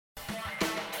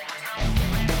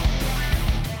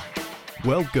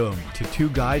Welcome to Two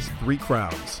Guys, Three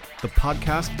Crowns, the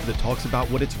podcast that talks about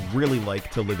what it's really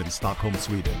like to live in Stockholm,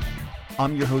 Sweden.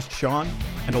 I'm your host, Sean,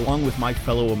 and along with my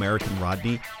fellow American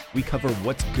Rodney, we cover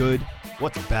what's good,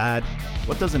 what's bad,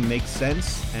 what doesn't make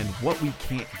sense, and what we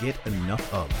can't get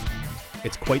enough of.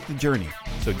 It's quite the journey,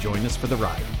 so join us for the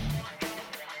ride.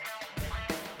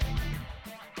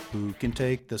 Who can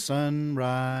take the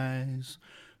sunrise,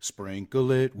 sprinkle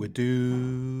it with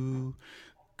dew,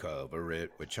 cover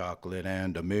it with chocolate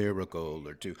and a miracle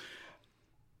or two?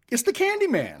 It's the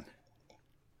Candyman.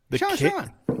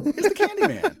 Sean. It's the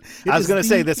Candyman. I was going to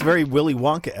say, that's very Willy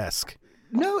Wonka-esque.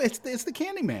 No, it's the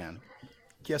Candyman.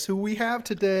 Guess who we have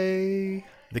today?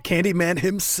 The Candyman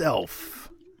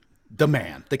himself. The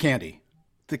man, the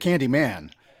Candyman.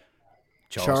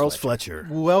 Charles Fletcher.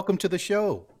 Welcome to the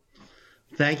show.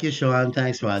 Thank you, Sean.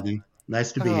 Thanks, Rodney.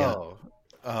 Nice to be here.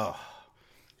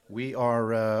 We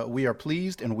are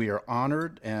pleased and we are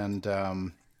honored, and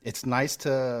it's nice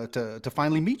to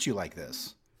finally meet you like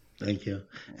this. Thank you.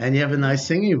 And you have a nice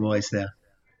singing voice there.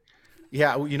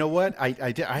 Yeah, you know what?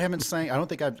 I haven't sang. I don't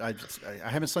think I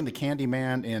haven't sung the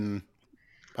Candyman in.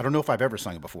 I don't know if I've ever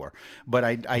sung it before, but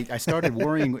I started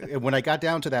worrying when I got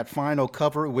down to that final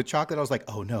cover with chocolate. I was like,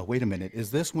 oh no, wait a minute.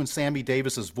 Is this when Sammy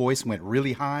Davis's voice went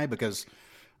really high? Because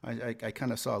I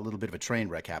kind of saw a little bit of a train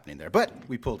wreck happening there, but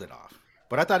we pulled it off.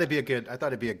 But I thought it'd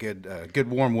be a good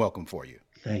warm welcome for you.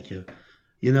 Thank you.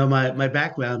 You know, my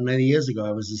background many years ago,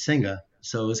 I was a singer,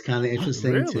 so it was kind of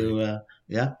interesting really?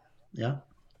 Yeah.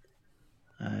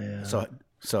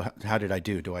 So how did I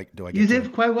do? Do I get You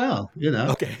did quite well, you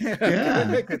know. Okay.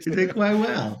 Yeah, you did quite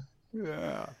well.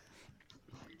 Yeah.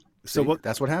 So what?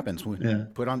 That's what happens. Yeah.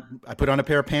 I put on a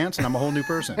pair of pants and I'm a whole new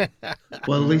person.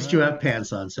 Well, at least you have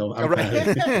pants on, so I'm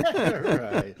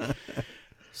Right.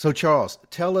 So Charles,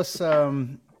 tell us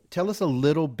a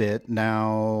little bit.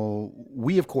 Now,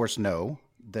 we of course know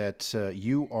that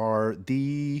you are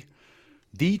the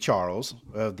Charles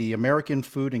of the American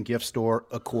Food and Gift Store,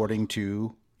 according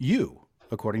to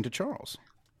Charles.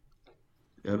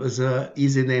 It was an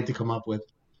easy name to come up with.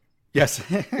 Yes.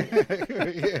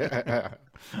 Yeah.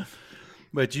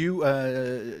 But you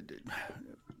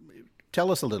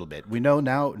tell us a little bit. We know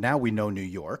now we know New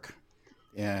York,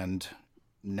 and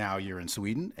now you're in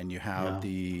Sweden, and you have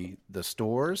the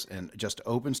stores and just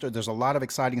open stores. There's a lot of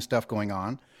exciting stuff going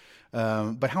on.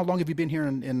 But how long have you been here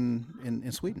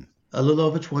in Sweden? A little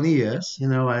over 20 years. You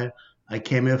know, I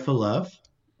came here for love,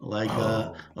 like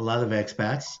a lot of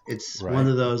expats. It's one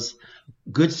of those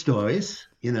good stories,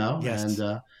 you know, Yes.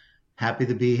 and happy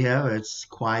to be here. It's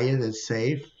quiet, it's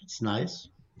safe, it's nice.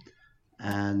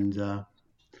 And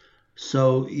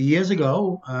so years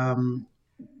ago,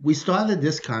 we started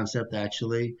this concept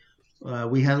actually.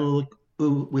 We had a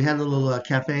little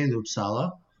cafe in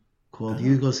Uppsala called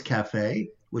Hugo's Cafe,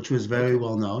 which was very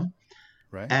well known.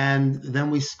 Right. And then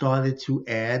we started to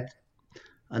add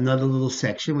another little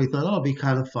section. We thought, it'd be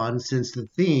kind of fun since the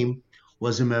theme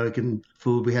was American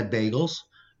food. We had bagels,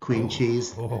 cream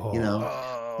cheese, a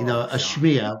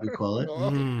schmear, we call it.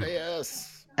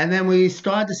 Yes. And then we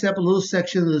started to set up a little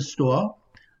section of the store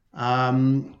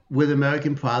with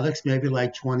American products, maybe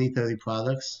like 20, 30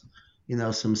 products. You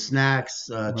know, some snacks,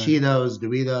 Cheetos,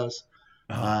 Doritos,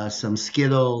 some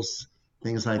Skittles,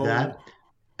 things like that.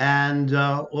 And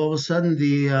all of a sudden,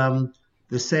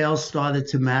 the sales started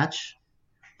to match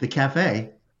the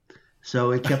cafe,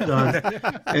 so it kept on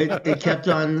it kept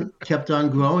on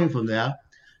growing from there.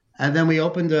 And then we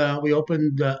opened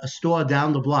a store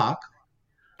down the block,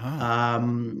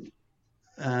 and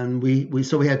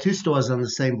we had two stores on the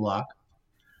same block.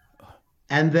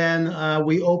 And then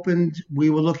we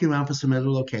were looking around for some other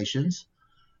locations.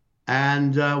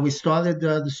 And we started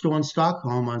the store in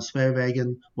Stockholm on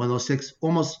Sveavägen 106,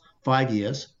 almost 5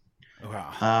 years.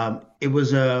 Wow. It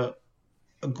was a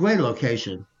great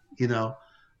location, you know.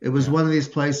 It was one of these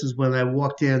places when I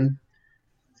walked in,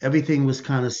 everything was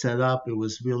kind of set up. It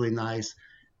was really nice.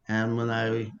 And when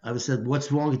I said,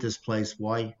 what's wrong with this place?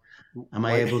 Why am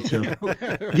I able to?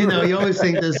 You know, you always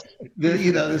think there's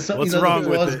something. What's wrong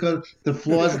with it? The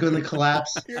floor's going to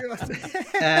collapse.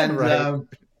 And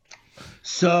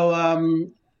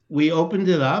so we opened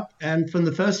it up, and from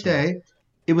the first day,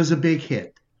 it was a big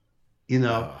hit, you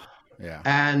know.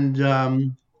 And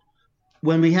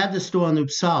when we had the store in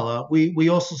Uppsala, we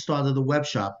also started a web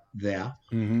shop there.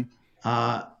 Mm-hmm.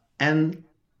 And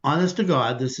honest to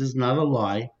God, this is not a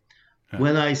lie.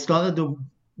 When I started the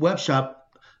web shop,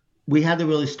 we had to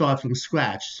really start from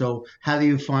scratch. So how do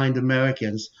you find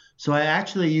Americans? So I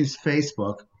actually used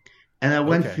Facebook, and I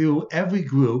went through every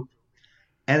group,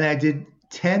 and I did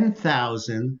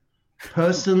 10,000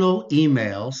 personal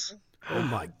emails Oh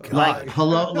my God.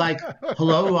 Hello,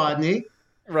 Rodney.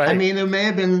 Right. I mean, it may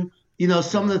have been,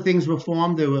 some of the things were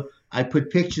formed. I put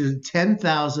pictures of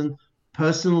 10,000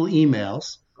 personal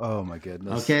emails. Oh my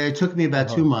goodness. Okay, it took me about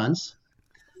 2 months.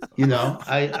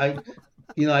 I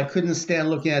couldn't stand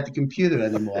looking at the computer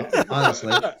anymore,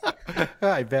 honestly.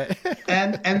 I bet.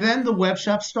 And then the web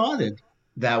shop started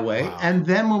that way. Wow. And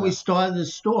then when we started the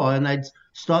store and I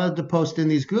started to post in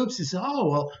these groups, he said, "Oh,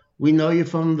 well, we know you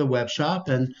from the web shop,"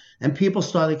 and people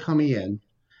started coming in.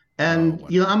 And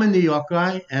I'm a New York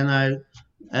guy, and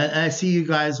I see you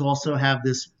guys also have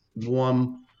this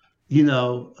warm,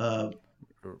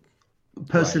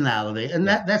 personality, and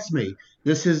that's me.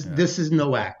 This is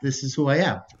no act. This is who I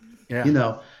am.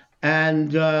 Yeah.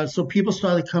 And so people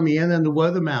started coming in, and the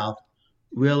word of mouth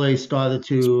really started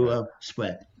to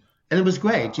spread, and it was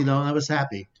great. And I was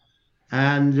happy.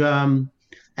 And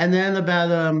then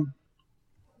about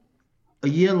a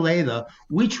year later,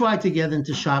 we tried to get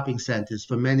into shopping centers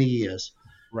for many years.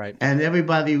 Right. And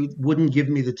everybody wouldn't give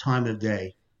me the time of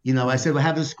day. I said, "We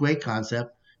have this great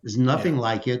concept. There's nothing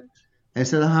like it." And I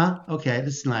said, "Okay,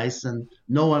 that's nice." And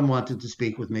no one wanted to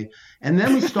speak with me. And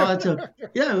then we started to,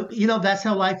 that's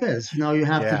how life is. You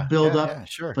have to build up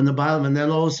from the bottom. And then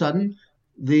all of a sudden,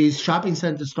 these shopping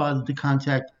centers started to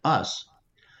contact us.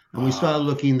 And we started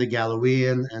looking at the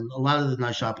Galleria and a lot of the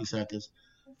nice shopping centers.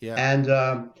 Yeah.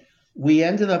 And we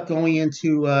ended up going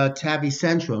into Tabby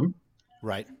Centrum,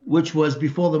 right, which was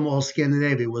before the Mall of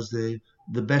Scandinavia, was the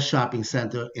best shopping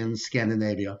center in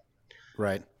Scandinavia.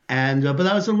 Right. And but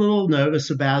I was a little nervous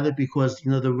about it because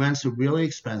the rents are really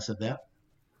expensive there.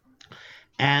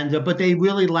 And but they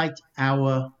really liked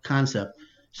our concept,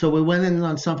 so we went in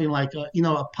on something like a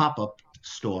pop-up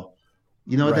store.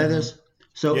 You know what that is?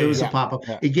 So it was a pop-up.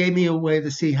 Yeah. It gave me a way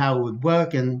to see how it would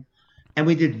work, and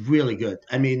we did really good.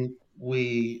 I mean,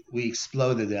 we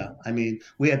exploded there. I mean,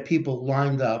 we had people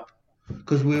lined up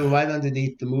because we were right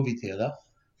underneath the movie theater.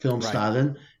 Film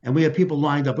started, and we had people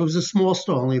lined up. It was a small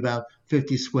store, only about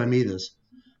 50 square meters,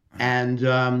 and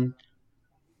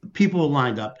people were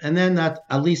lined up. And then that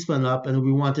at least went up, and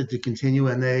we wanted to continue.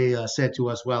 And they said to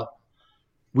us, "Well,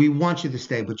 we want you to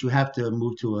stay, but you have to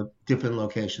move to a different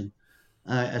location."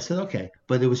 I said, "Okay,"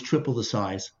 but it was triple the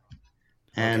size,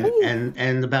 and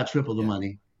about triple the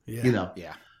money.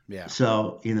 Yeah.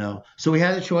 So so we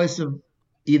had a choice of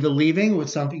either leaving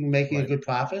with something making a good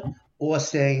profit, or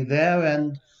staying there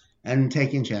and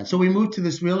taking a chance. So we moved to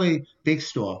this really big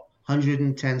store,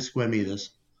 110 square meters.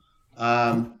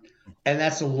 And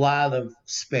that's a lot of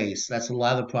space. That's a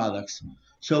lot of products.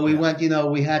 So we went,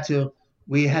 we had to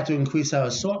increase our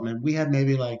assortment. We had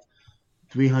maybe like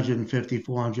 350,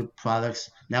 400 products.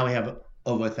 Now we have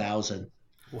over 1,000.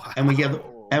 Wow. And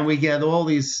we get all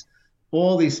these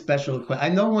special. I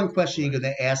know one question you're going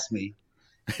to ask me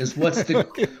is what's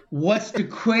the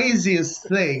craziest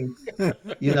thing?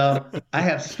 I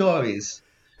have stories.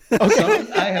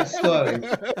 Okay. I have stories.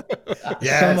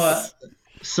 Yes.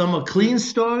 Some are clean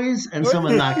stories and some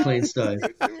are not clean stories.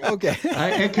 Okay.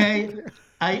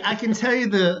 I can tell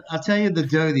you I'll tell you the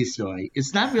dirty story.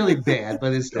 It's not really bad,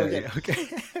 but it's dirty. Okay.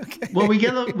 Well, we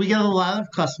get a lot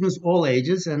of customers, all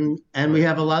ages, and we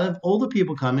have a lot of older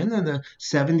people come in the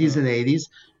 70s and 80s,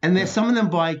 and some of them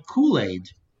buy Kool-Aid.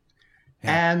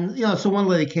 Yeah. And, so one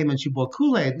lady came and she bought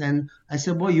Kool-Aid, and I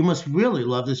said, "Well, you must really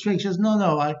love this drink." She says,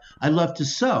 No, I love to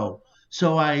sew.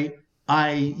 So I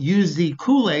use the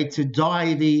Kool-Aid to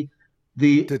dye to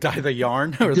dye the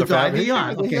yarn or to the dye fabric? the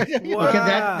yarn. Okay. Wow. Okay,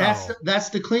 that's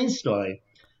the clean story.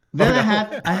 Then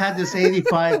I had this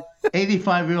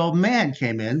 85-year-old man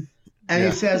came in, and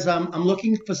he says, I'm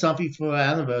looking for something for our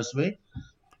anniversary.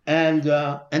 And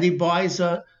he buys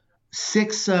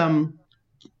 6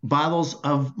 bottles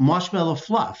of marshmallow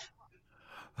fluff.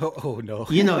 Oh no.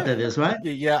 You know what that is, right?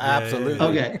 Yeah, absolutely.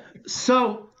 Okay.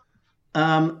 So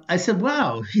I said,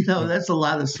 "Wow, that's a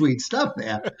lot of sweet stuff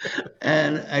there."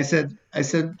 And I said,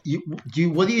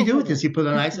 what do you do with this? He put it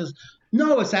on ice. He says,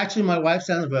 "No, it's actually my wife's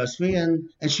anniversary, and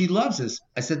she loves this."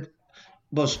 I said,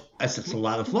 "It's a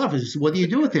lot of fluff." I said, "What do you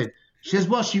do with it?" She says,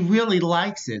 "Well, she really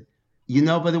likes it,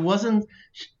 but it wasn't.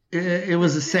 It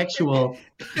was a sexual.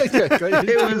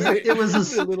 It was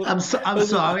a. I'm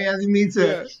sorry, I didn't mean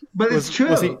to, but it's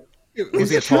true." Was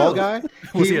he a tall guy?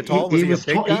 Was he a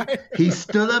big guy? He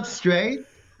stood up straight,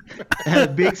 had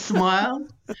a big smile,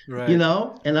 right. And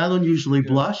I don't usually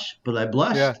blush, but I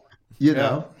blushed,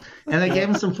 and I gave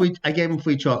him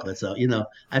free chocolate. So,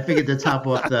 I figured to top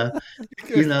off the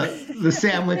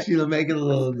sandwich, make it a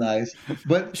little nice.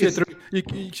 But you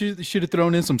should have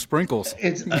thrown in some sprinkles.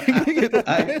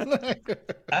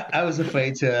 I was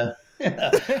afraid to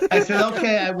I said,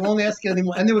 okay, I won't ask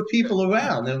anymore. And there were people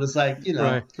around. It was like,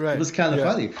 Right. it was kind of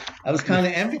funny. I was kind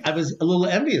of I was a little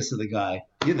envious of the guy,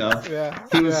 Yeah.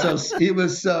 He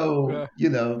was so,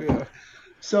 Yeah.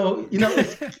 So,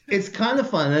 it's kind of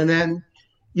fun. And then,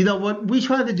 what we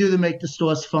try to do to make the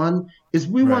stores fun is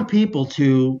we want people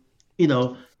to,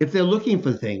 if they're looking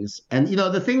for things. And,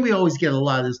 the thing we always get a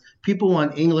lot is people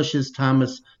want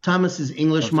Thomas's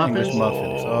English muffins. English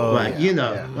muffins. Oh, Right.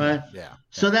 yeah. Right. Yeah.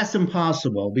 So that's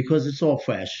impossible because it's all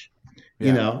fresh.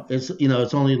 Yeah.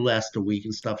 It's only last a week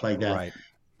and stuff like that. Right.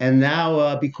 And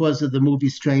now, because of the movie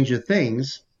Stranger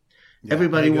Things,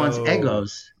 everybody wants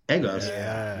Eggos.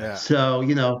 Yeah. So,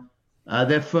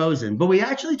 they're frozen. But we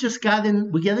actually just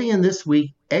we're getting in this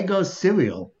week Eggos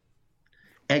cereal.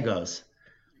 Eggos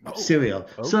cereal.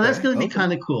 Okay. So that's going to be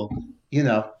kind of cool,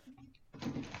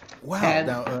 Wow. And-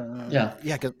 Now,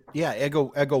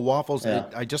 Eggo waffles. Yeah.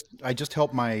 I just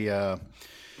helped my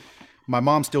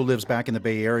mom still lives back in the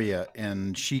Bay Area,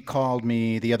 and she called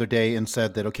me the other day and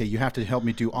said that, okay, you have to help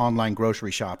me do online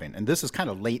grocery shopping. And this is kind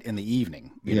of late in the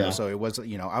evening, you know, so it was,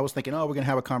 I was thinking, oh, we're going to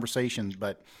have a conversation,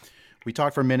 but we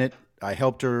talked for a minute. I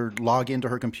helped her log into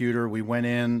her computer. We went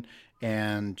in,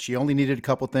 and she only needed a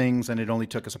couple things, and it only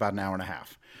took us about an hour and a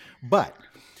half. But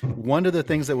one of the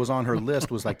things that was on her list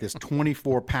was like this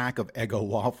 24 pack of Eggo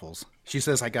waffles. She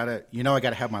says, I gotta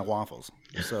have my waffles.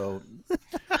 So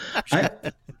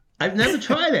I've never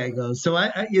tried Eggos. So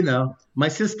I my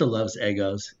sister loves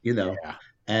Eggos,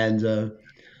 and,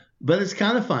 but it's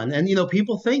kind of fun. And,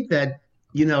 people think that,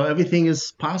 everything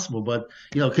is possible, but,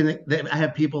 I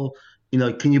have people,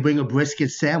 can you bring a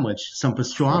brisket sandwich, some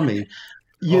pastrami,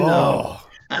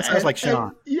 that sounds like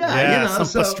Sean.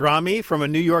 Some pastrami from a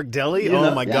New York deli.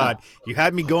 God, you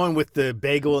had me going with the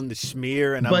bagel and the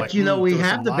schmear, and but we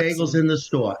have the bagels in the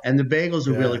store, and the bagels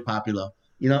are really popular.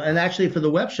 And actually for the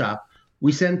web shop,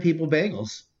 we send people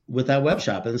bagels with our web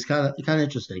shop, and it's kind of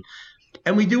interesting.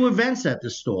 And we do events at the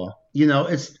store.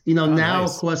 It's now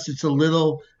nice. Of course it's a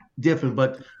little different,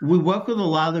 but we work with a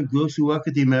lot of groups. We work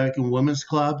with the American Women's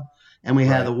Club, and we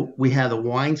had a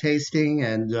wine tasting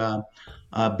and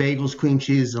bagels, cream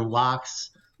cheese, and lox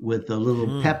with a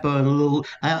little pepper and a little.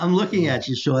 I'm looking at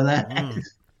you, Sean.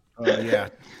 Oh yeah.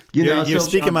 You're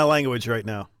speaking my language right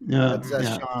now. That's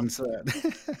Sean said.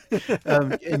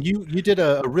 And you did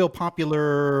a real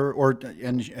popular,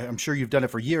 and I'm sure you've done it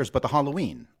for years, but the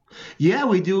Halloween. Yeah,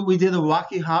 we do. We did a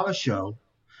Rocky Horror Show,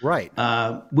 Right.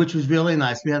 which was really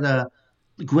nice. We had a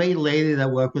great lady that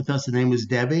worked with us. Her name was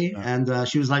Debbie, and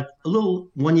she was like a little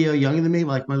 1 year younger than me,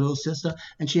 like my little sister.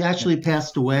 And she actually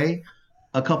passed away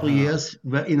a couple of years,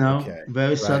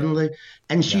 very suddenly.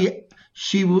 And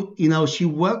she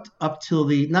worked up till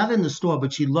not in the store,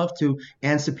 but she loved to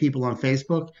answer people on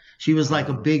Facebook. She was like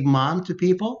a big mom to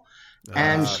people,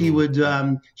 and she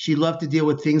loved to deal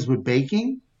with things with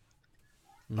baking,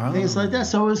 things like that.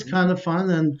 So it was kind of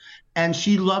fun, and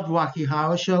she loved Rocky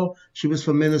Horror Show. She was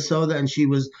from Minnesota, and she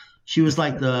was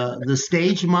like the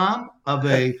stage mom of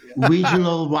a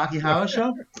regional Rocky Horror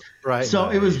Show. Right. So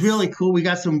it was really cool. We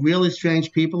got some really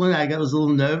strange people in. I was a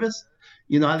little nervous.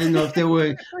 I didn't know if they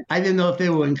were. I didn't know if they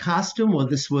were in costume or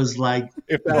this was like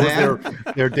if that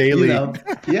was their daily.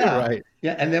 Right.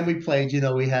 Yeah, and then we played.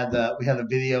 We had a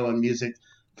video and music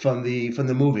from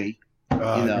the movie.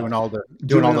 Doing all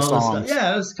the songs.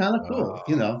 Yeah, it was kind of cool.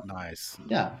 Nice.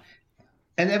 Yeah,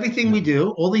 and everything we do,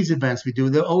 all these events we do,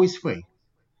 they're always free.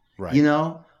 Right.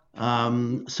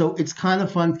 So it's kind of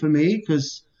fun for me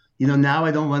because. Now I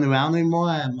don't run around anymore.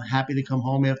 I'm happy to come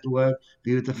home after work,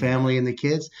 be with the family and the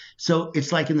kids. So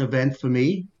it's like an event for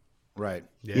me. Right.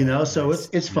 Yeah, so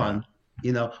it's fun.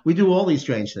 We do all these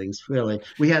strange things, really.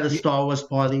 We had a Star Wars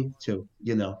party too,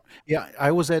 Yeah, I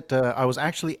was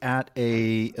actually at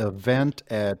a event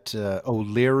at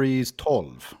O'Leary's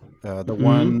 12, the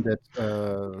one that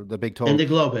the big 12. In the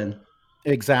Globin.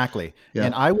 Exactly. Yeah.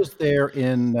 And I was there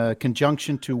in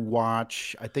conjunction to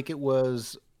watch, I think it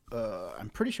was I'm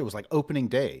pretty sure it was like opening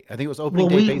day. I think it was opening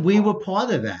day. We were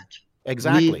part of that.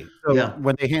 Exactly.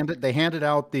 When they handed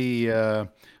out the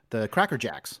Cracker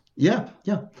Jacks. Yeah.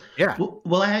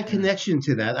 Well, I had Mm. connection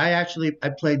to that. I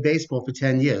played baseball for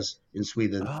 10 years in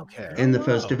Sweden. In the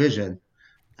first division,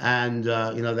 and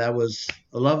that was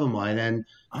a love of mine. And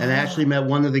I actually met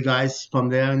one of the guys from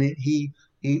there, and he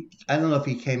I don't know if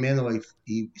he came in or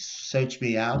he searched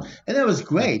me out, and it was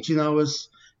great. It was.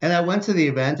 And I went to the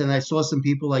event, and I saw some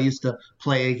people I used to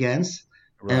play against,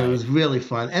 and it was really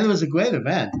fun. And it was a great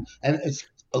event. And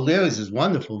O'Leary's is a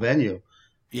wonderful venue.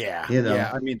 Yeah,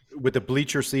 yeah. I mean, with the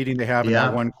bleacher seating they have in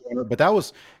that one corner, but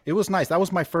it was nice. That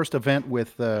was my first event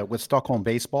with Stockholm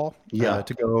Baseball.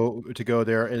 To go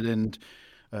there, and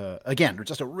again, they're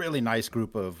just a really nice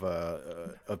group of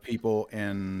people,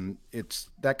 and it's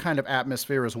that kind of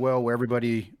atmosphere as well, where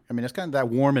everybody. I mean, it's kind of that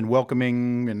warm and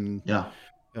welcoming, and Yeah.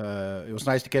 it was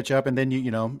nice to catch up. And then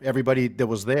you know, everybody that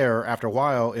was there after a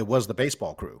while, it was the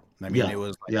baseball crew. I mean, Yeah. it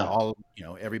was like Yeah. all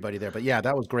everybody there. But yeah,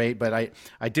 that was great. But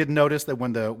I did notice that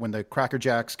when the Cracker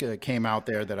Jacks came out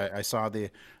there, that I saw the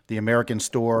American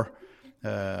store. You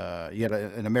had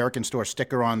an American store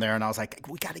sticker on there, and I was like,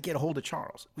 we got to get a hold of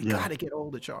Charles. We Yeah. got to get a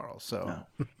hold of Charles. So,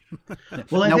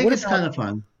 Well, I Now, think what it's about- kind of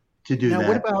fun to do now that.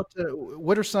 what about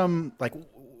what are some like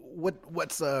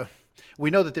what's we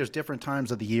know that there's different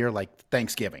times of the year, like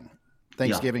Thanksgiving.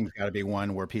 Thanksgiving's got to be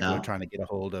one where people Yeah. are trying to get a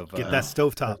hold of Get that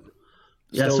stovetop.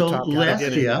 Yeah, so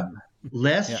stovetop.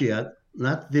 last year,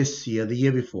 not this year, the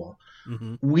year before,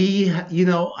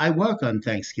 Mhm. I work on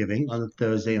Thanksgiving on a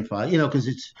Thursday and Friday, because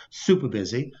it's super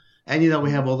busy. And,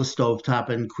 we have all the stovetop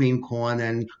and cream corn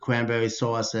and cranberry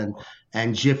sauce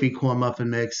and Jiffy corn muffin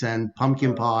mix and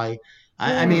pumpkin pie.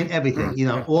 I mean, everything,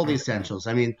 all the essentials.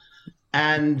 I mean,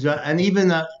 and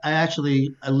even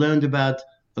I learned about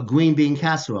a green bean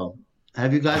casserole.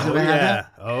 Have you guys Oh ever had yeah.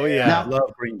 that? Oh yeah. Now- I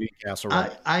love green bean casserole.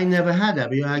 I never had that.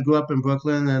 I grew up in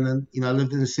Brooklyn, and then I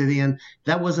lived in the city, and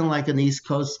that wasn't like an East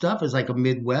Coast stuff. It's like a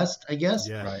Midwest, I guess.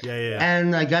 Yeah. Right. Yeah.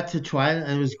 And I got to try it,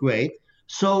 and it was great.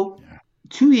 So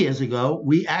 2 years ago,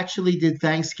 we actually did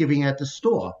Thanksgiving at the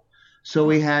store. So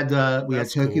we had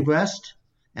That's turkey cool. breast,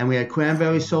 and we had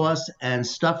cranberry sauce and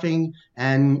stuffing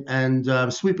and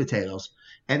sweet potatoes,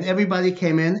 and everybody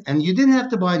came in, and you didn't have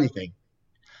to buy anything.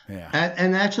 Yeah.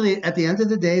 And actually, at the end of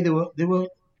the day, there were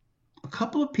a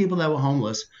couple of people that were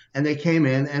homeless, and they came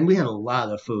in, and we had a lot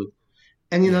of food.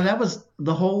 And that was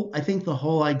I think the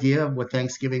whole idea of what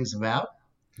Thanksgiving's about.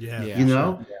 Yeah. Yeah. You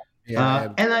know, Yeah.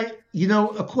 and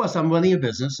of course, I'm running a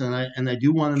business, and I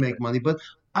do want to make money, but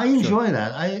I enjoy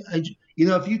that.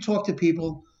 If you talk to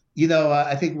people,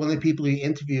 I think one of the people you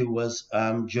interviewed was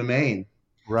Jermaine.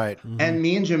 Right. Mhm. And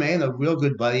me and Jermaine are real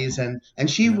good buddies, and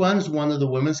she runs one of the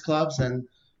women's clubs, and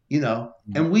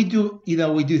and we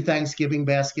do Thanksgiving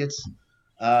baskets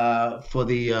for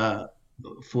the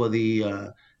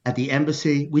at the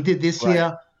embassy. We did this Right.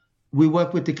 year. We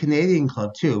work with the Canadian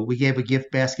club too. We gave a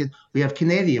gift basket. We have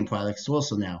Canadian products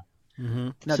also now.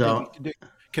 Mhm. Now, So- do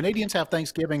Canadians have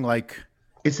Thanksgiving like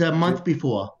It's a month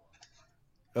before.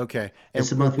 okay?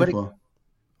 It's a month what- before.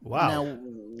 Wow. Now,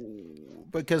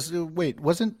 because wait,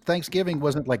 wasn't Thanksgiving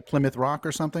like Plymouth Rock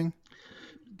or something?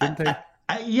 Didn't they?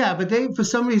 Yeah, but for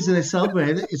some reason they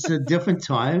celebrate it. It's a different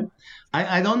time.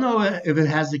 I don't know if it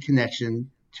has a connection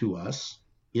to us,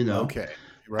 Okay.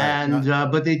 Right. And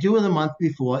but they do it a month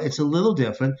before. It's a little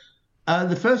different.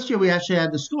 The first year we actually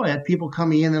had the store. I had people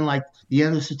coming in like the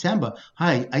end of September.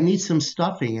 Hi, I need some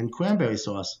stuffing and cranberry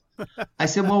sauce. I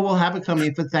said, well, we'll have it come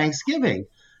in for Thanksgiving.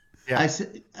 Yeah. I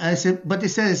said, but they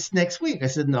said it's next week. I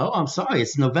said, no, I'm sorry,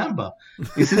 it's November.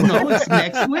 He said, no, it's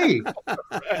next week.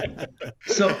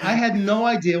 So I had no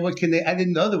idea I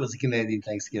didn't know there was a Canadian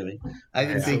Thanksgiving. I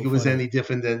didn't That's think so it was funny. any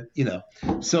different than,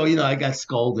 So, I got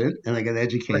scolded and I got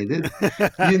educated,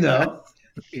 Yeah.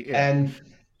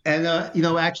 and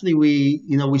actually we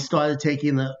started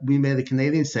we made a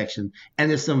Canadian section, and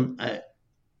there's some,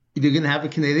 you're going to have a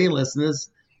Canadian listeners,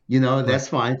 that's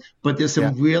fine. But there's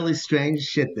some really strange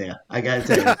shit there. I got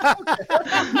to tell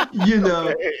you.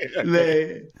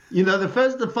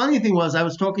 The funny thing was I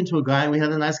was talking to a guy and we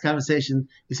had a nice conversation.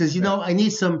 He says, I need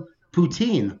some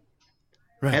poutine.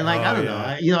 Right. And I don't know.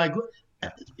 I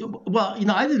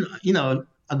didn't,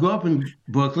 I grew up in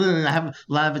Brooklyn and I have a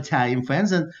lot of Italian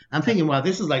friends. And I'm thinking, wow,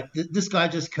 this is like, this guy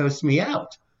just cursed me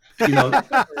out.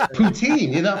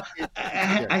 Poutine,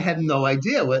 I had no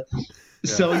idea what.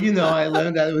 So, I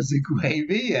learned that it was a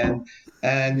gravy and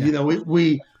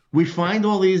we find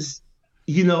all these,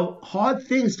 hard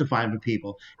things to find for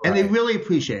people and they Right. really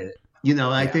appreciate it.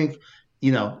 I think,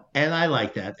 and I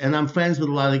like that. And I'm friends with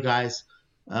a lot of guys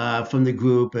from the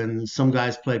group, and some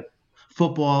guys play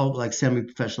football, like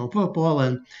semi-professional football.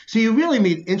 And so you really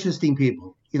meet interesting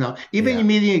people, even Yeah. you're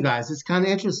meeting you guys, it's kind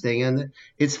of interesting and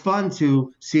it's fun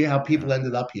to see how people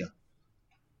ended up here,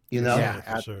 Yeah.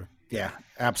 For sure. Yeah,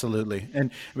 absolutely.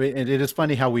 And it is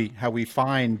funny how we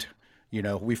find,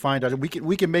 we find out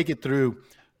we can make it through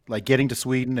like getting to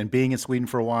Sweden and being in Sweden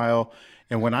for a while.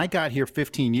 And when I got here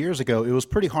 15 years ago, it was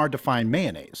pretty hard to find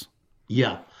mayonnaise.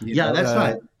 Yeah. You Yeah, know, that's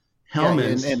right.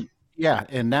 Hellman's. And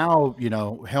now,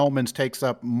 Hellman's takes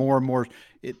up more and more,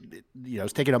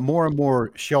 it's taking up more and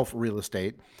more shelf real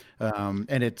estate.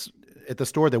 And it's at the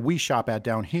store that we shop at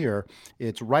down here,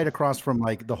 it's right across from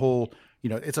like the whole,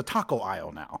 it's a taco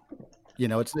aisle now. You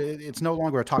know, it's no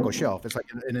longer a taco shelf. It's like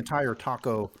an entire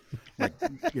taco, like,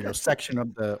 you know, section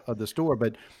of the store.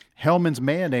 But Hellman's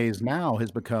mayonnaise now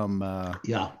has become,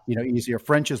 you know, easier.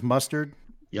 French's mustard,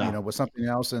 you know, with something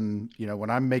else. And, you know, when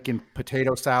I'm making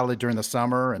potato salad during the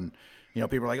summer and, you know,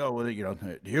 people are like, oh, well, you know,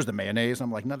 here's the mayonnaise.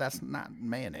 I'm like, no, that's not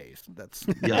mayonnaise. That's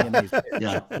mayonnaise.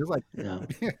 It's like,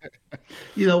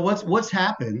 You know, what's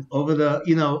happened over the,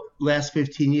 you know, last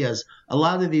 15 years, a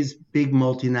lot of these big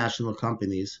multinational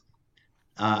companies,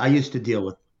 I used to deal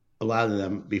with a lot of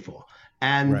them before,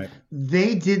 and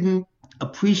they didn't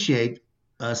appreciate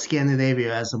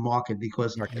Scandinavia as a market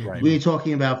because we're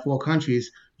talking about 4 countries,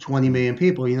 20 million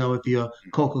people. You know, if you're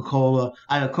Coca-Cola,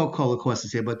 I know Coca-Cola, of course,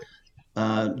 is here, but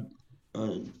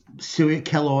cereal,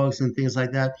 Kellogg's and things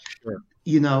like that,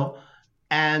 you know,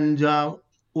 and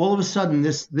all of a sudden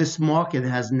this market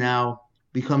has now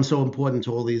become so important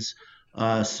to all these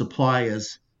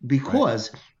suppliers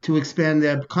because to expand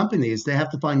their companies, they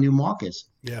have to find new markets.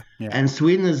 And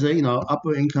Sweden is a, you know,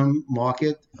 upper income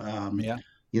market.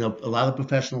 You know, a lot of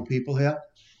professional people here.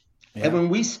 And when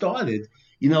we started,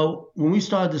 you know,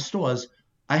 the stores,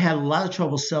 I had a lot of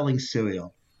trouble selling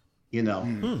cereal. You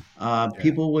know,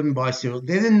 people wouldn't buy cereal.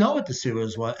 They didn't know what the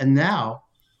cereals were. And now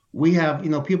we have, you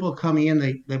know, people coming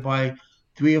in, they buy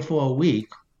 3 or 4 a week.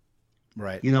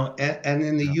 You know, and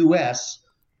in the U.S.,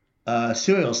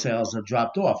 cereal sales have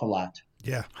dropped off a lot.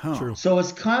 True. So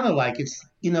it's kind of like, it's,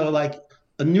 you know, like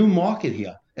a new market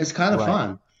here. It's kind of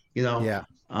fun, you know.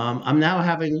 I'm now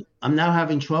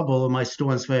having trouble in my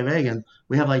store in Sveavägen.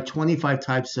 We have like 25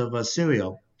 types of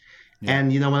cereal.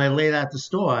 And, you know, when I laid out the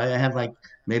store, I have like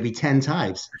maybe 10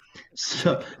 types.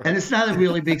 So, and it's not a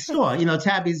really big store. You know,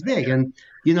 Tabby's big. And,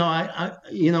 you know,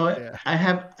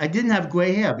 I didn't have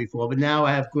gray hair before, but now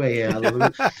I have gray hair.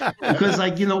 Because,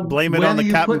 like, you know, blame it on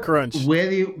the Captain Crunch. Where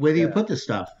do you put the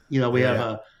stuff? You know, we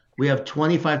have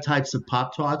 25 types of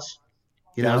Pop-Tarts.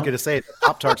 You know? I was going to say the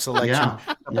Pop-Tart selection.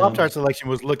 The Pop-Tart selection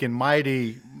was looking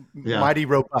mighty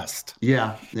robust.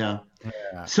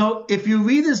 So if your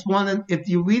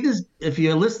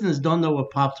listeners don't know what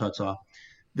Pop-Tarts are,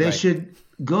 they should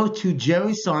go to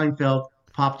Jerry Seinfeld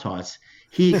Pop-Tarts.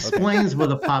 He explains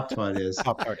what a Pop-Tart is.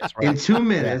 Pop-Tart is in 2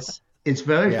 minutes. It's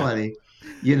very funny,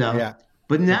 you know.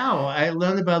 But now I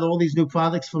learned about all these new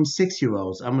products from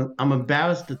 6-year-olds. I'm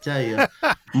embarrassed to tell you,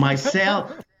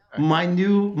 my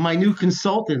new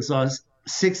consultants are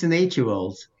 6 and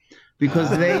 8-year-olds because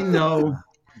they know.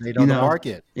 They know the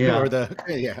market. For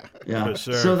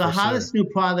sure, so the hottest new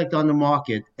product on the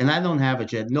market, and I don't have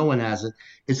it yet. No one has it.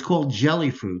 It's called Jelly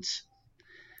Fruits.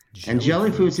 And Jelly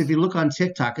Fruits, if you look on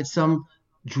TikTok, it's some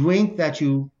drink that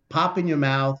you pop in your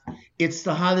mouth. It's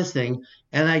the hottest thing.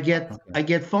 And I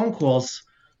get phone calls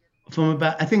from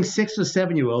about, I think, 6 or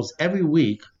 7-year-olds every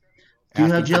week. Do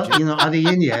you have jelly? You know, are they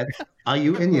in yet? Are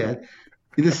you in yet?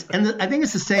 And I think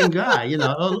it's the same guy. You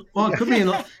know, or it could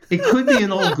be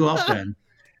an old girlfriend.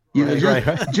 You know,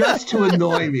 just to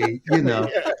annoy me, you know.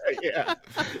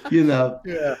 You know.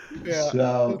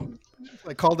 So,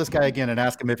 like, call this guy again and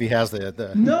ask him if he has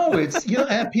the. No, it's, you know,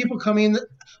 I have people come in.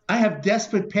 I have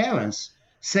desperate parents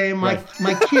saying my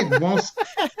kid won't.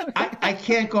 I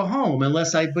can't go home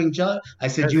unless I bring jelly. I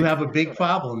said, you have a big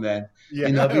problem then. You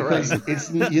know, because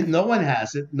it's no one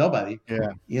has it, nobody.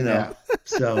 You know,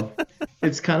 so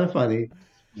it's kind of funny.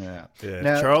 Now,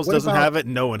 Charles doesn't have it.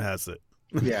 No one has it.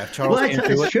 Charles. Well,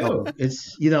 it's true.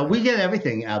 It's, you know, we get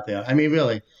everything out there. I mean,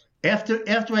 really. After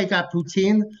I got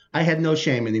poutine, I had no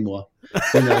shame anymore.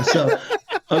 You know, so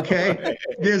okay.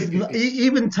 There's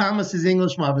even Thomas's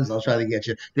English muffins. I'll try to get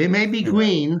you. They may be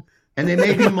green and they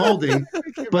may be moldy,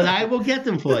 but I will get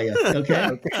them for you.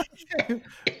 Okay.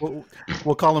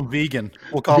 We'll call them vegan.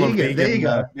 We'll call them vegan. There you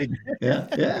go.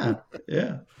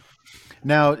 Yeah.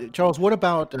 Now, Charles, what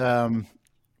about like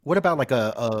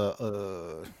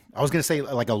a I was going to say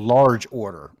like a large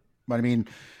order, but I mean,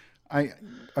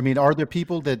 are there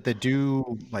people that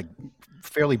do like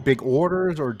fairly big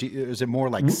orders, or is it more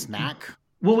like snack?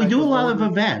 Well, we do a lot of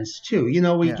events too. You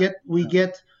know, we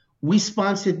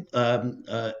sponsored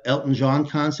Elton John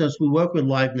concerts. We work with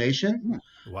Live Nation.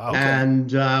 Wow. Okay. And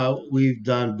we've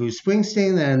done Bruce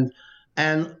Springsteen,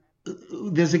 and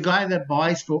there's a guy that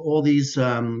buys for all these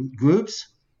groups,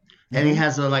 and he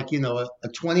has a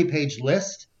 20-page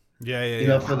list. You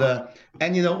know, for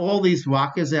all these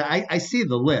rockers. I see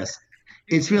the list.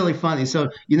 It's really funny.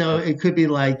 So, you know, it could be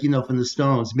like, you know, from the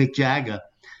Stones, Mick Jagger.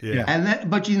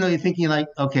 But you know, you're thinking like,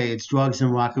 okay, it's drugs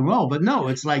and rock and roll, but no,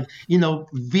 it's like, you know,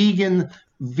 vegan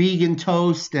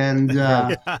toast and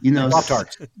you know,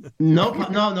 Pop-Tarts.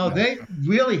 No, they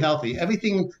really healthy.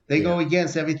 Everything they go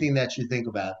against everything that you think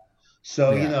about.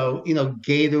 So you know,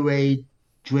 Gatorade,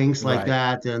 drinks like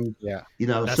that, and Yeah. you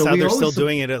know, That's so how we they're always still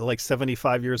doing it at like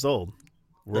 75 years old.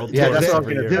 World Yeah, tours that's what I was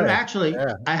every gonna year. they're actually,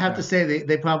 I have to say,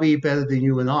 they probably eat better than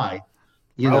you and I.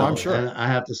 You Oh, know, I'm sure. and I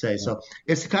have to say, so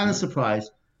it's kind of surprise.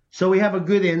 So we have a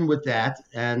good in with that,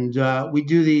 and we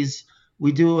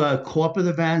do corporate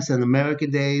events and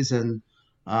American Days, and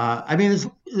I mean,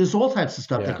 there's all types of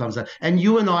stuff that comes out. And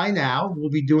you and I now will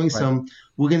be doing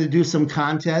we're going to do some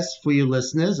contests for you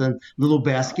listeners and little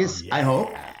baskets, I hope,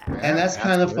 and that's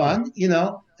kind of fun, you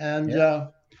know. And no,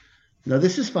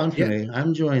 this is fun for me. I'm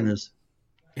enjoying this.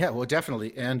 Yeah, well,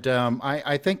 definitely, and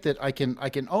I think that I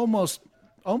can almost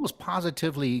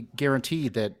positively guarantee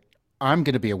that I'm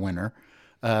going to be a winner.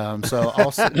 So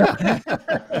I'll.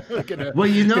 Well,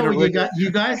 you know, when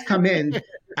you guys come in,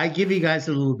 I give you guys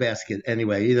a little basket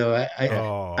anyway. You know,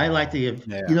 I like to give.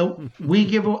 You know,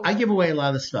 I give away a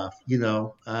lot of stuff. You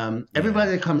know,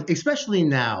 everybody that comes, especially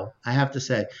now, I have to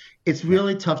say, it's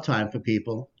really tough time for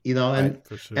people. You know,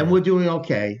 and we're doing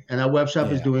okay, and our web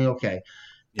shop is doing okay.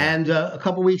 Yeah. And a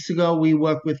couple weeks ago, we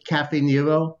worked with Cafe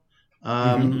Nero,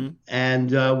 and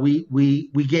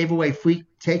we gave away free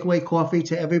takeaway coffee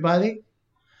to everybody.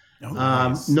 Oh,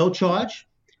 nice. No charge,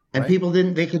 and people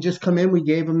they could just come in. We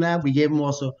gave them that. We gave them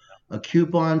also a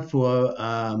coupon for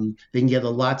they can get a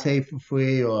latte for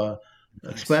free or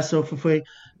espresso for free.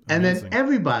 And then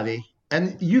everybody,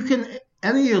 and you can,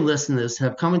 any of your listeners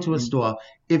have come into a store.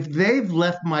 If they've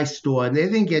left my store and they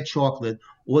didn't get chocolate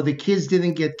or the kids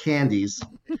didn't get candies,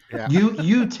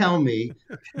 you tell me.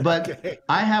 But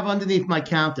I have underneath my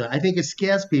counter, I think it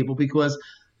scares people because,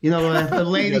 you know, the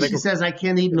lady, she says, I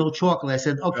can't eat no chocolate. I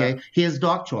said, okay, here's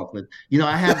dark chocolate. You know,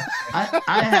 I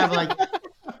have like,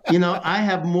 you know, I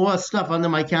have more stuff under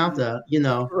my counter, you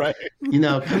know. Right. You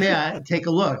know, come here, take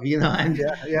a look, you know. And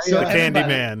so the candy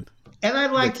man. And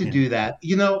I'd like to do that.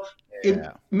 You know,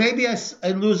 maybe I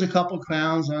lose a couple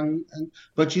crowns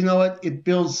but you know what? It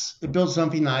builds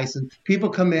something nice. And people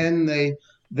come in,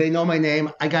 they know my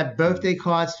name. I got birthday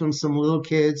cards from some little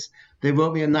kids. They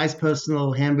wrote me a nice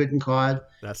personal handwritten card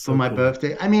for my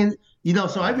birthday. I mean, you know,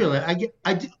 so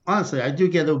honestly, I do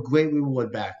get a great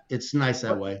reward back. It's nice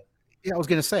that way. Yeah, I was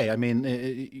going to say, I mean,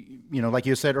 you know, like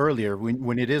you said earlier,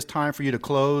 when it is time for you to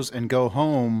close and go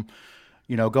home,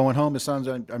 you know, going home, it sounds,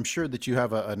 I'm sure that you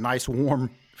have a nice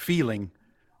warm feeling,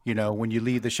 you know, when you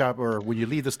leave the shop or when you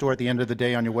leave the store at the end of the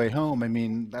day on your way home. I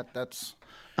mean, that's.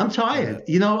 I'm tired.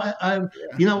 You know,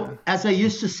 you know, as I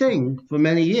used to sing for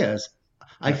many years,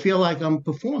 I feel like I'm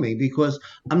performing because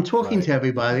I'm talking to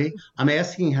everybody. I'm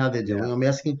asking how they're doing. I'm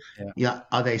asking,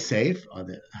 are they safe?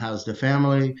 How's the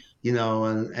family? You know,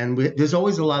 and there's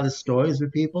always a lot of stories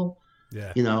with people.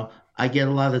 Yeah. You know, I get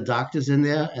a lot of doctors in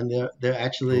there, and they're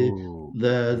actually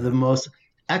the most.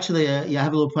 Actually, I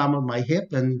have a little problem with my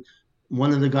hip, and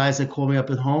one of the guys that called me up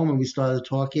at home, and we started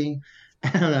talking.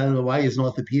 And I don't know why he's an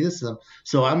orthopedist,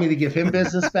 so I'm going to give him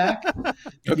business back.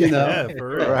 You know,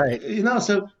 right? You know,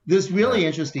 so there's really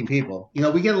interesting people. You know,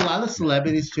 we get a lot of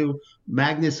celebrities too.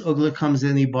 Magnus Ugler comes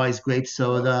in, he buys grape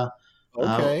soda.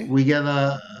 Okay. We get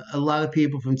a lot of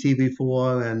people from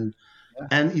TV4,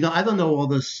 and you know, I don't know all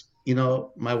this. You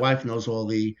know, my wife knows all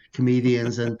the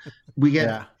comedians, and we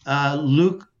get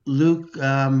Luke.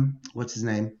 What's his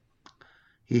name?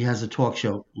 He has a talk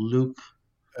show. Luke.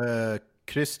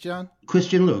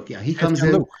 Christian Luke, yeah, he comes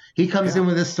in. He comes in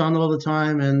with his son all the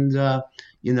time, and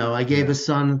you know, I gave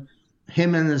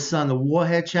him and his son, the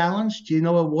Warhead Challenge. Do you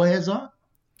know what Warheads are?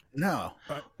 No,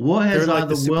 Warheads are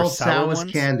the world's sourest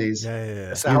candies.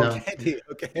 Yeah. Sour candy.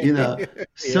 Okay. You know,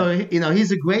 so you know,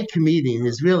 he's a great comedian.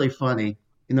 He's really funny.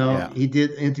 You know, he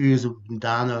did interviews with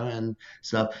Madonna and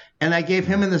stuff, and I gave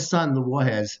him and his son the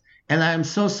Warheads. And I'm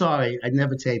so sorry I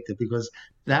never taped it because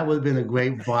that would have been a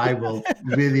great viral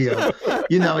video.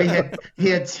 You know, he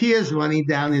had tears running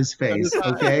down his face.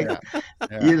 Okay,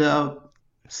 you know,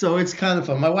 so it's kind of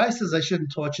fun. My wife says I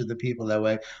shouldn't torture the people that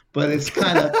way, but it's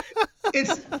kind of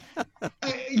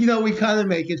you know, we kind of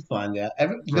make it fun. Yeah,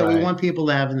 you know, we want people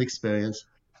to have an experience.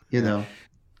 You know.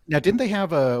 Now, didn't they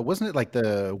have wasn't it like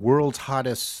the world's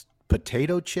hottest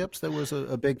potato chips that was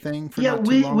a big thing?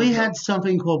 We had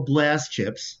something called blast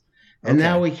chips. And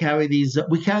now we carry these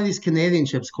Canadian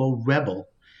chips called Rebel,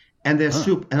 and they're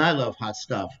soup. And I love hot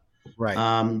stuff. Right.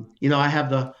 You know, I have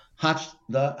the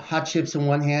hot chips in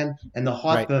one hand and the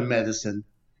heartburn medicine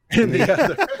in the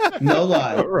other. No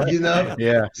lie. Right. You know.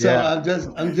 Yeah. So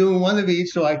I'm doing one of each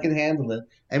so I can handle it.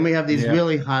 And we have these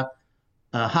really hot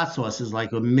sauces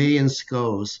like a million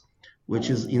scones,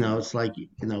 which is, you know, it's like, you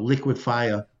know, liquid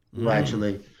fire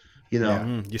actually. You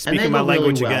know. You're speaking my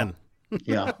language again.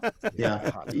 Yeah,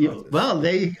 yeah. Well,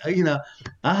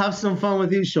 I'll have some fun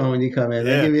with you, Sean, when you come in.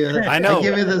 Yeah. I know.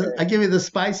 I give you the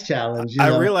spice challenge.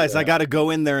 I realize I got to go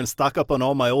in there and stock up on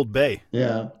all my Old Bay.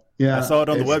 Yeah, yeah. I saw it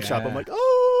on the web shop. I'm like,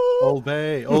 oh, Old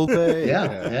Bay.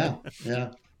 Yeah.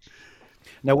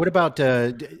 Now, what about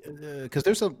because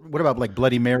what about like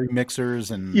Bloody Mary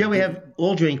mixers and we have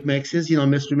all drink mixes. Mr.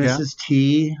 and Mrs.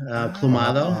 T,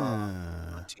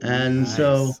 Clamato, and nice.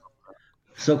 so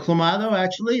Clamato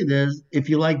actually. If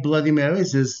you like Bloody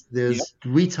Marys, there's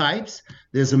 3 types.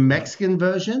 There's a Mexican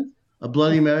version, a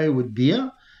Bloody Mary with beer,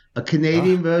 a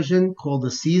Canadian version called the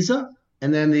Caesar,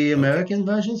 and then the American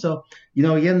version. So,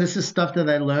 again, this is stuff that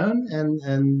I learned,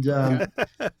 and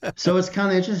so it's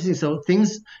kind of interesting. So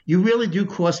you really do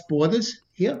cross borders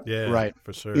here. Yeah, right,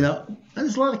 for sure. And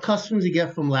there's a lot of customs you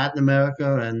get from Latin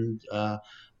America and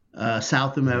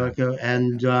South America,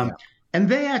 and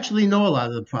they actually know a lot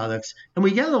of the products. And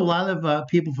we get a lot of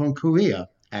people from Korea,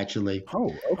 actually.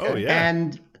 Oh, okay. Oh,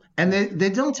 yeah. And they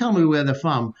don't tell me where they're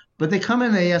from, but they come in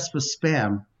and they ask for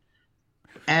Spam.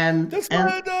 And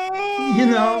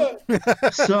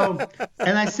so,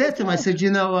 and I said to him, I said,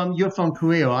 you're from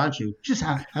Korea, aren't you? Just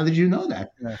how did you know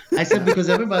that? I said, because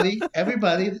everybody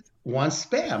wants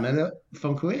Spam and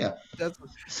from Korea.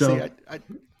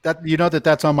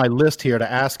 That's on my list here to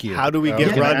ask you. How do we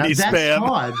get Rodney That's Spam?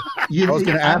 hard. I was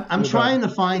going to ask. I'm trying to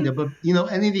find it, but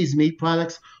any of these meat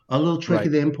products are a little tricky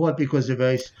to import because they're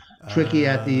very tricky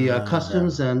at the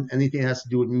customs, and anything that has to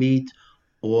do with meat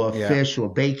or fish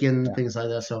or bacon, things like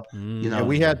that. So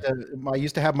we had. I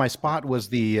used to have my spot was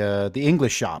the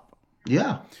English shop.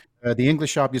 Yeah. The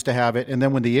English shop used to have it, and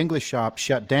then when the English shop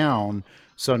shut down,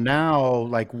 so now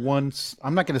like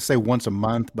I'm not going to say once a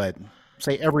month, but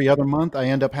say every other month, I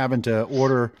end up having to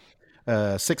order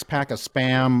a 6-pack of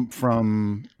Spam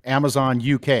from Amazon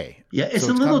UK. Yeah, it's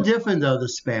a little different though. The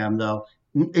Spam though,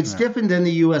 it's different than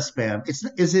the U.S. Spam.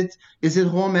 Is it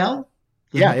Hormel?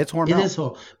 Yeah, it's Hormel. It is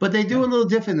Hormel, but they do a little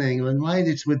different in England, right?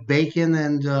 It's with bacon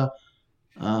and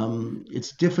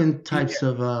it's different types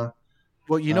of.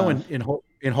 Well,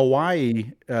 in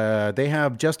Hawaii, they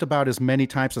have just about as many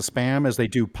types of Spam as they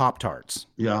do Pop-Tarts.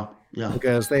 Yeah. Yeah.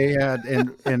 Because they had,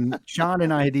 and Sean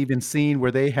and I had even seen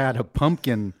where they had a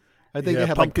pumpkin. I think they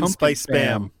had pumpkin like spice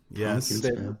Spam. Yes.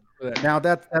 Now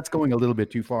that's going a little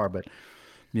bit too far, but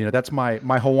that's my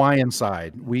Hawaiian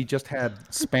side. We just had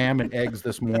Spam and eggs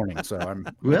this morning, so I'm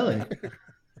really.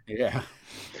 Yeah.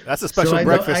 That's a special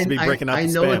breakfast to be breaking up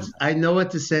Spam. I know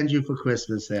what to send you for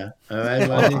Christmas there. All right,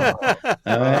 buddy? All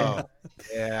right.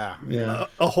 Yeah.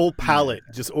 A whole pallet.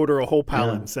 Just order a whole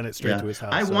pallet and send it straight to his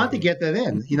house. I want to get that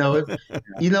in. I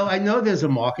know there's a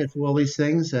market for all these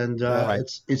things, and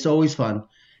it's always fun.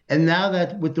 And now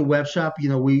that with the web shop,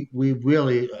 we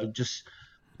really just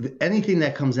anything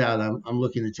that comes out, I'm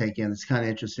looking to take in. It's kind of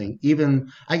interesting.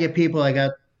 Even I get people. I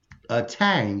got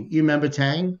Tang. You remember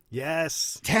Tang?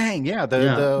 Yes. Tang. Yeah.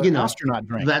 The astronaut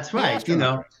drink. That's right.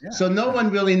 So no one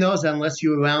really knows that unless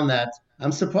you're around that.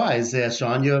 I'm surprised there,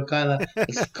 Sean. You're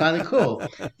it's kind of cool.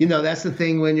 That's the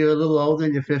thing when you're a little older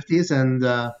in your 50s and,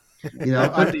 I'm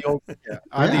the older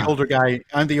guy.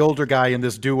 I'm the older guy in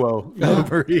this duo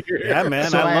over here. Yeah, man.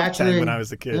 So I loved Tang when I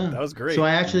was a kid. That was great. So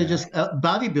I actually just,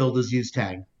 bodybuilders use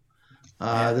Tang.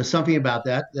 There's something about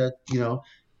that, we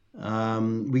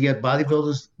get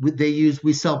bodybuilders,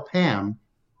 we sell Pam,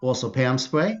 also Pam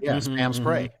spray. Yes, Pam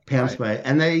spray. Pam spray.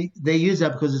 And they use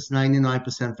that because it's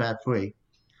 99% fat free.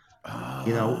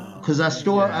 Because our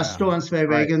store on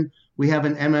Sveavägen, we have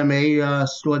an MMA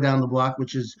store down the block,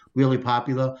 which is really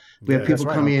popular. We have people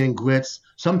coming in grits.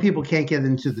 Some people can't get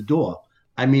into the door.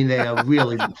 I mean, they are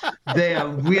really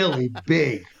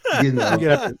big. You got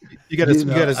to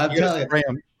spray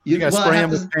them. You got to spray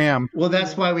them with Pam. Well,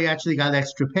 that's why we actually got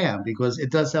extra Pam, because it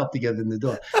does help to get in the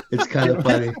door. It's kind of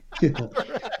funny.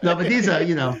 No, but these are,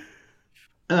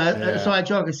 so I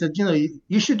joke. I said,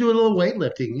 you should do a little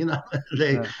weightlifting.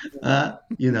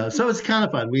 So it's kind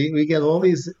of fun. We get all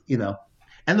these,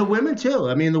 and the women too.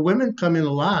 I mean, the women come in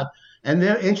a lot, and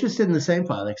they're interested in the same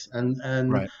products, and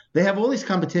they have all these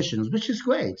competitions, which is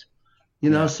great.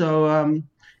 So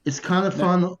it's kind of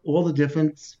fun. All the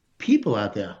different people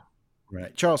out there.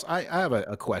 Right, Charles. I have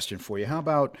a question for you. How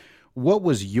about what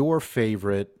was your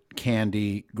favorite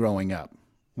candy growing up?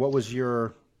 What was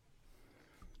your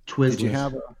Twizzlers. Did you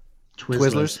have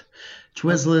Twizzlers?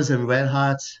 Twizzlers and Red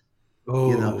Hots.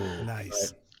 Oh,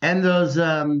 nice. And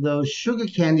those sugar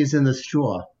candies in the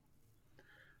straw.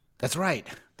 That's right.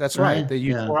 That's right.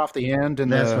 You pour off the end,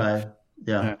 and that's right.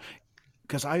 Yeah.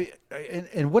 Because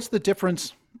and what's the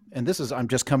difference? And this is I'm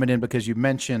just coming in because you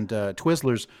mentioned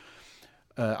Twizzlers.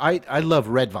 I love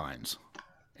Red Vines,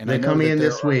 and they're coming in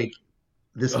this week.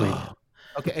 This week.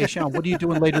 Okay, hey Sean, what are you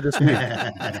doing later this week?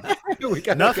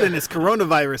 Nothing. It's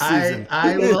coronavirus season.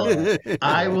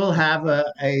 I will have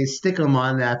a stick-em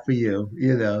on that for you.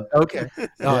 You know. Okay.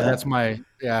 Oh, that's my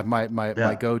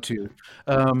go-to.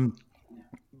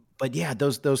 But yeah,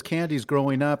 those candies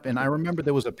growing up, and I remember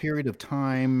there was a period of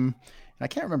time, and I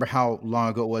can't remember how long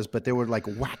ago it was, but there were like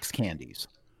wax candies.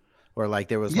 Or like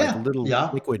there was like little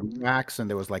liquid wax, and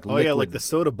there was like like the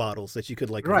soda bottles that you could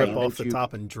like rip off the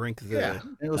top and drink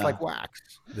it was like wax,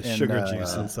 the sugar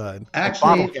juice inside.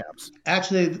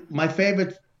 Actually, my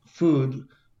favorite food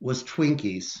was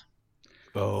Twinkies.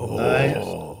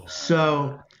 Oh,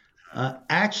 so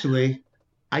actually,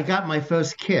 I got my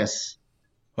first kiss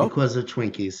because of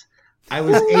Twinkies. I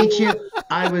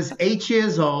was 8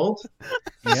 years old,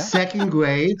 second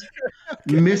grade.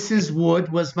 Mrs.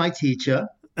 Wood was my teacher.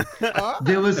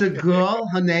 There was a girl,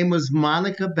 her name was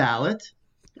Monica Ballot.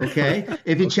 Okay.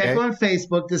 If you check her on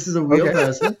Facebook, this is a real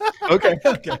person. Okay.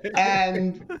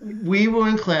 And we were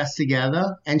in class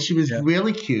together, and she was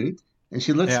really cute, and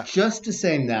she looks just the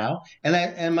same now.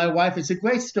 And my wife, it's a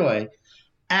great story.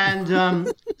 And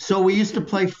so we used to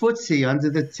play footsie under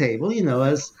the table, you know,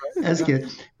 as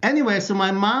kids. Anyway, so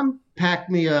my mom packed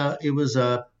me a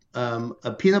peanut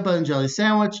butter and jelly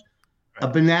sandwich, a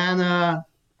banana,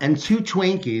 and 2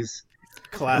 Twinkies.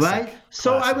 Classic. Right?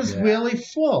 So I was really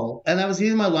full, and I was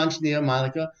eating my lunch near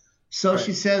Monica. So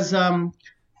she says,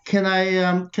 can I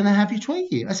have your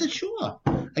Twinkie? I said, sure.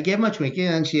 I gave her my Twinkie,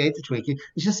 and she ate the Twinkie.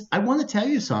 She says, I want to tell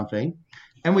you something.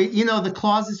 And we, you know, the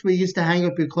closets we used to hang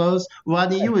up your clothes.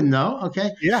 Rodney, you would know,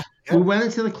 okay? Yeah. We went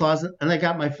into the closet, and I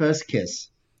got my first kiss.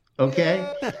 Okay?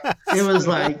 It was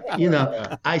like, you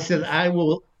know, I said, I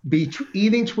will be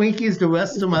eating Twinkies the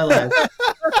rest of my life.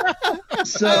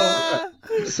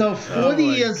 So 40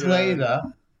 years later,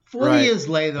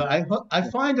 I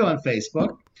find her on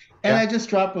Facebook, and I just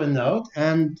drop her a note,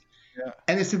 and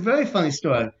it's a very funny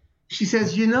story. She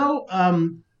says, you know,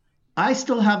 I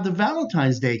still have the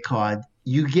Valentine's Day card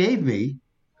you gave me.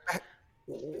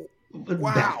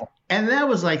 Wow. And that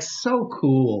was like so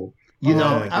cool. You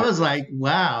know, I was like,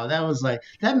 wow,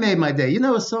 that made my day. You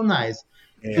know, it's so nice.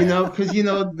 Yeah. You know, because you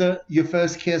know your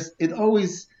first kiss, it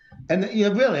always, and you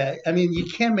know, really, I mean, you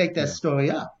can't make that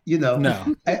story up. You know,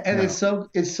 and it's so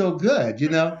good. You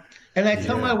know, and I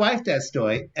tell my wife that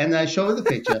story, and I show her the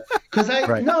picture because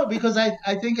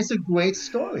I think it's a great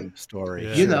story.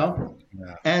 You know,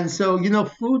 and so you know,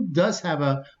 food does have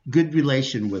a good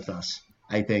relation with us.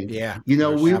 I think. Yeah. You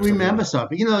know, we remember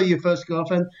something. You know, your first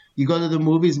girlfriend. You go to the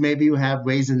movies. Maybe you have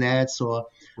Raisinets or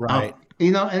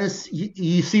you know, and it's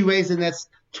you see Raisinets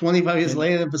 25 years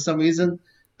later, and for some reason,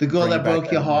 the girl that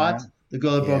broke your heart, or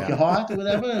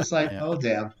whatever, it's like, oh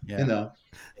damn, you know.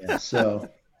 Yeah. So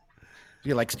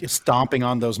you're like stomping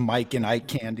on those Mike and Ike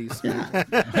candies.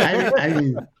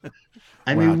 I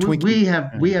mean, we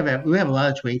have a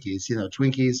lot of Twinkies. You know,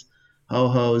 Twinkies,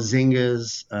 Ho-Ho,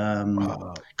 Zingers,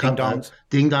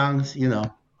 Ding Dongs. You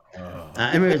know.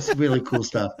 I mean, it's really cool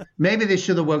stuff. Maybe they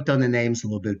should have worked on the names a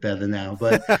little bit better now,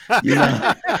 but you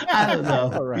know, I don't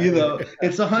know. Right. You know,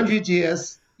 it's 100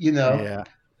 years. You know,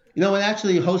 you know when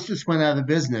actually Hostess went out of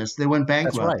business, they went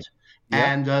bankrupt, that's right.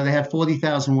 And they had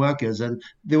 40,000 workers, and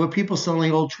there were people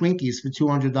selling old Twinkies for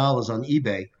 $200 on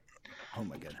eBay. Oh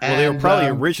my God! Well, they were probably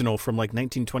original from like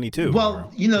 1922. Well,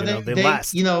 you know, they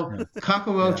last. You know,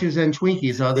 cockroaches and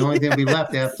Twinkies are the only thing we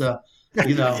left after.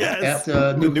 You know,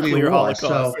 after nuclear war.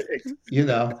 So, you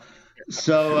know,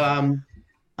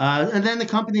 and then the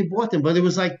company bought them, but it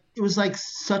was like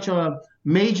such a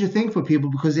major thing for people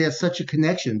because they had such a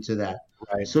connection to that.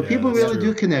 Right. So people really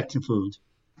do connect to food,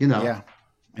 you know. Yeah.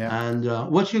 And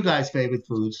what's your guys' favorite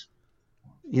foods?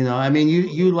 You know, I mean,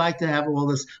 you like to have all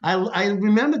this. I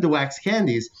remember the wax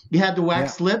candies. You had the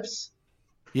wax lips.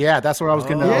 Yeah, that's what I was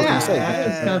going to say.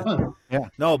 It's kind of fun.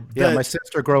 Yeah, my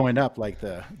sister growing up, like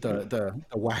the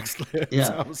wax lips.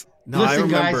 Yeah. Listen,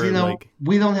 guys, you know,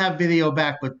 we don't have video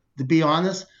back, but to be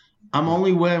honest, I'm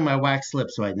only wearing my wax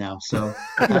lips right now, so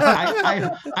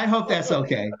I hope that's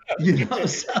okay. You know,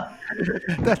 so.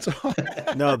 That's all.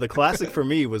 No, the classic for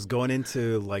me was going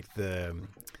into like the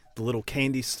little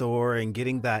candy store and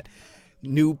getting that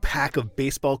new pack of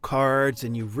baseball cards,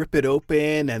 and you rip it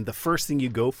open, and the first thing you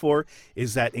go for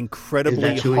is that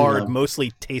incredibly hard,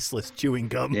 mostly tasteless chewing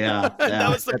gum. Yeah, that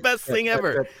was the best thing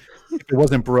ever. It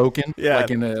wasn't broken. Yeah,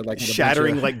 like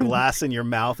shattering like glass in your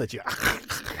mouth at you.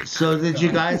 So did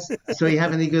you guys? So you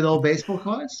have any good old baseball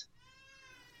cards?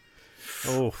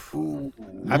 Oh,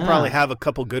 I probably have a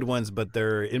couple good ones, but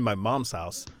they're in my mom's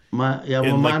house.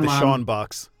 The Sean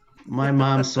box. My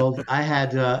mom sold. I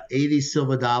had 80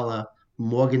 silver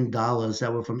Morgan dollars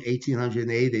that were from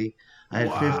 1880. I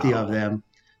had 50 of them.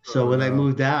 So when I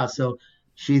moved out, so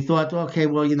she thought, okay,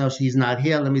 well, she's not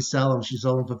here. Let me sell them. She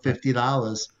sold them for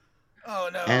 $50. Oh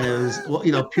no! And it was,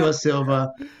 pure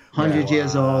silver, 100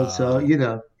 years old. So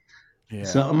Yeah.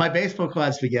 So my baseball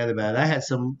cards, forget about it. I had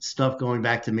some stuff going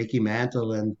back to Mickey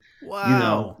Mantle, and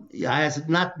Wow. I had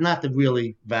not the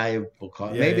really valuable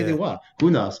card. Yeah, Maybe yeah. they were.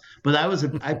 Who knows? But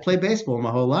I played baseball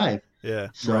my whole life. Yeah.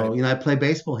 So I played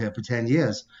baseball here for 10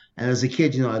 years, and as a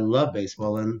kid, I loved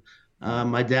baseball. And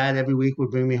my dad every week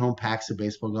would bring me home packs of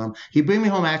baseball gum. He'd bring me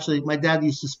home. Actually, my dad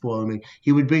used to spoil me.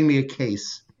 He would bring me a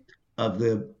case of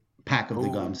the pack of the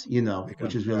gums,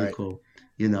 which is really cool.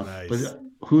 Nice. But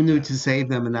who knew to save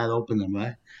them and not open them,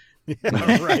 right?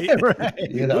 Right.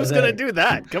 Who's gonna do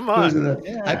that? Come on.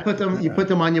 I put them. You put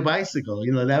them on your bicycle.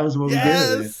 That was what we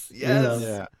did.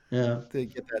 Yes. Yeah. To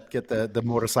get the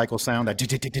motorcycle sound.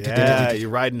 Yeah, you're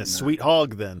riding a sweet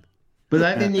hog then. But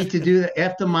I didn't need to do that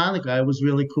after Monica. I was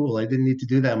really cool. I didn't need to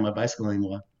do that on my bicycle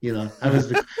anymore. I was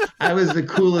the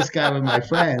coolest guy with my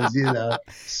friends.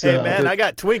 So, hey man, I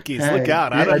got Twinkies. Look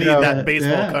out! I don't need that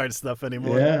baseball card stuff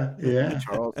anymore. Yeah.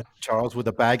 Charles with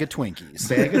a bag of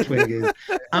Twinkies.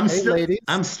 I'm still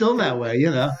that way.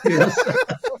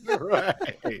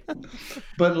 Right.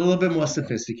 But a little bit more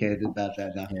sophisticated about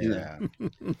that now. Yeah.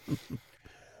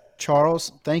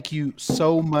 Charles, thank you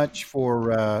so much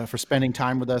for spending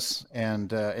time with us and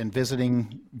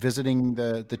visiting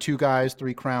the Two Guys,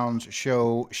 Three Crowns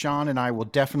show. Sean and I will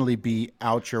definitely be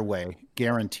out your way,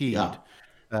 guaranteed. Yeah.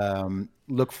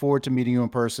 Look forward to meeting you in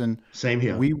person. Same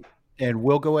here.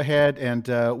 We'll go ahead and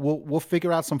we'll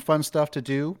figure out some fun stuff to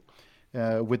do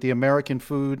with the American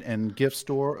Food and Gift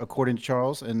Store, according to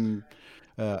Charles. And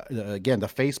again, the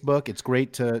Facebook, it's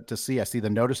great to see. I see the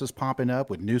notices popping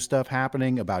up with new stuff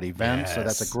happening about events. Yes. So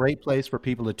that's a great place for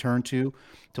people to turn to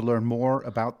learn more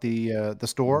about the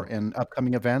store and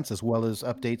upcoming events, as well as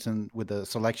updates with the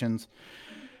selections.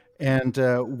 And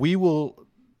we will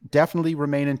definitely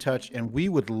remain in touch, and we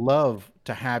would love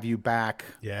to have you back.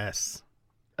 Yes.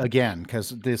 Again, because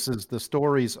this is the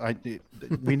stories.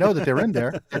 We know that they're in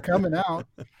there. They're coming out.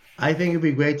 I think it'd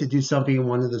be great to do something in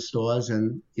one of the stores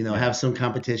and have some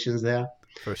competitions there.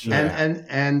 For sure.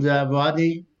 And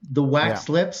Rodney, the wax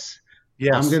lips.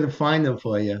 Yes. I'm going to find them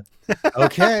for you.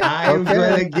 Okay. I'm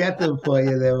going to get them for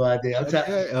you there, Rodney.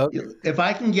 Okay. If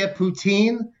I can get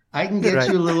poutine, I can get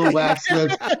you little wax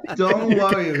lips. Don't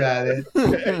worry about it.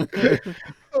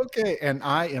 Okay. And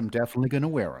I am definitely going to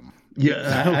wear them.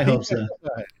 Yeah, I hope so.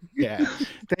 Yeah.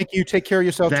 Thank you. Take care of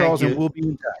yourself, Charles, and we'll be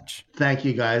in touch. Thank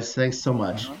you, guys. Thanks so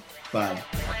much. Bye.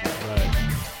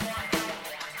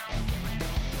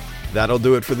 That'll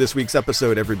do it for this week's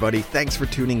episode, everybody. Thanks for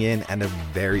tuning in, and a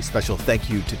very special thank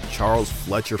you to Charles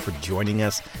Fletcher for joining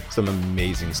us. Some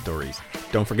amazing stories.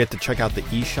 Don't forget to check out the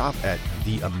eShop at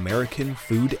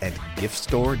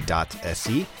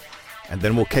theamericanfoodandgiftstore.se. And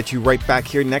then we'll catch you right back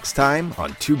here next time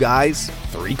on Two Guys,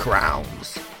 Three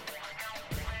Crowns.